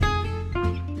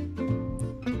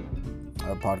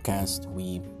podcast.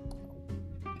 We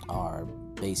are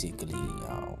basically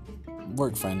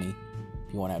work friendly.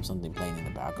 If you want to have something playing in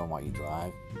the background while you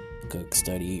drive, cook,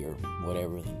 study, or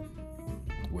whatever, then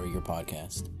we're your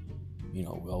podcast. We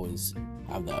always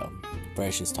have the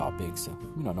freshest topics.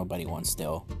 Nobody wants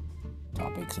stale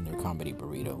topics in their comedy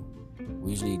burrito.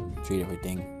 We usually treat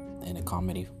everything in a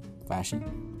comedy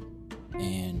fashion.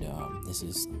 And this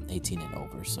is 18 and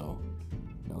over, so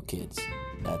no kids.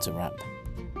 That's a wrap.